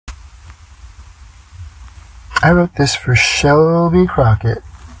I wrote this for Shelby Crockett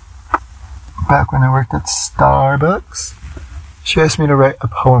back when I worked at Starbucks. She asked me to write a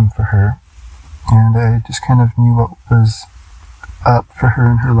poem for her, and I just kind of knew what was up for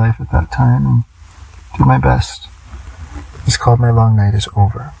her in her life at that time and did my best. It's called My Long Night Is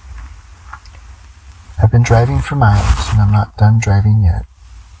Over. I've been driving for miles and I'm not done driving yet.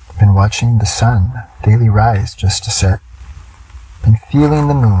 Been watching the sun daily rise just to set. Been feeling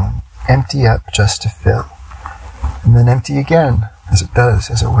the moon empty up just to fill, and then empty again, as it does,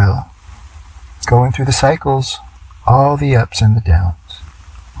 as it will. Going through the cycles, all the ups and the downs.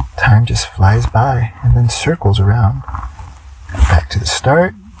 Time just flies by and then circles around. Back to the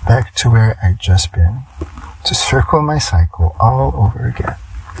start, back to where I'd just been. To circle my cycle all over again.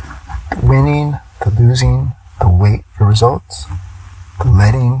 The winning, the losing, the wait for results. The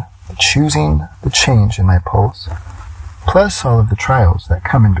letting, the choosing, the change in my pulse. Plus all of the trials that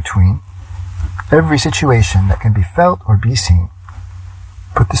come in between. Every situation that can be felt or be seen.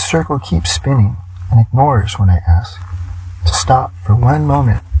 But the circle keeps spinning and ignores when I ask to stop for one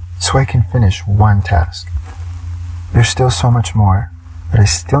moment so I can finish one task. There's still so much more that I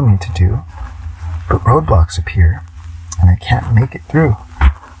still need to do, but roadblocks appear and I can't make it through.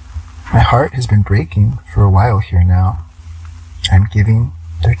 My heart has been breaking for a while here now. I'm giving,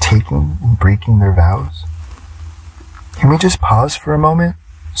 they're taking and breaking their vows. Can we just pause for a moment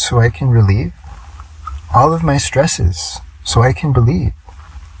so I can relieve all of my stresses, so I can believe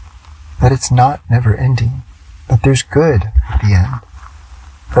that it's not never ending, that there's good at the end,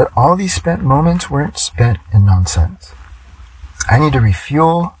 that all these spent moments weren't spent in nonsense. I need to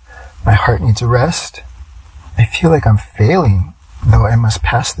refuel, my heart needs a rest. I feel like I'm failing, though I must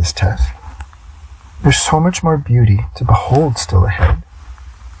pass this test. There's so much more beauty to behold still ahead.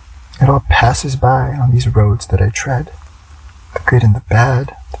 It all passes by on these roads that I tread. The good and the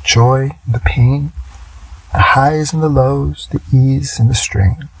bad, the joy and the pain, the highs and the lows, the ease and the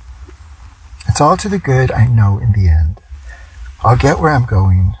strain. It's all to the good, I know, in the end. I'll get where I'm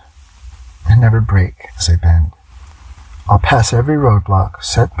going and never break as I bend. I'll pass every roadblock,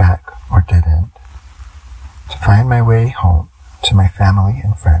 setback, or dead end to find my way home to my family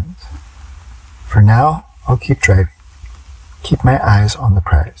and friends. For now, I'll keep driving, keep my eyes on the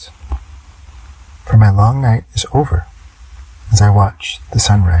prize. For my long night is over as I watch the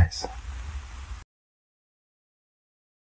sunrise.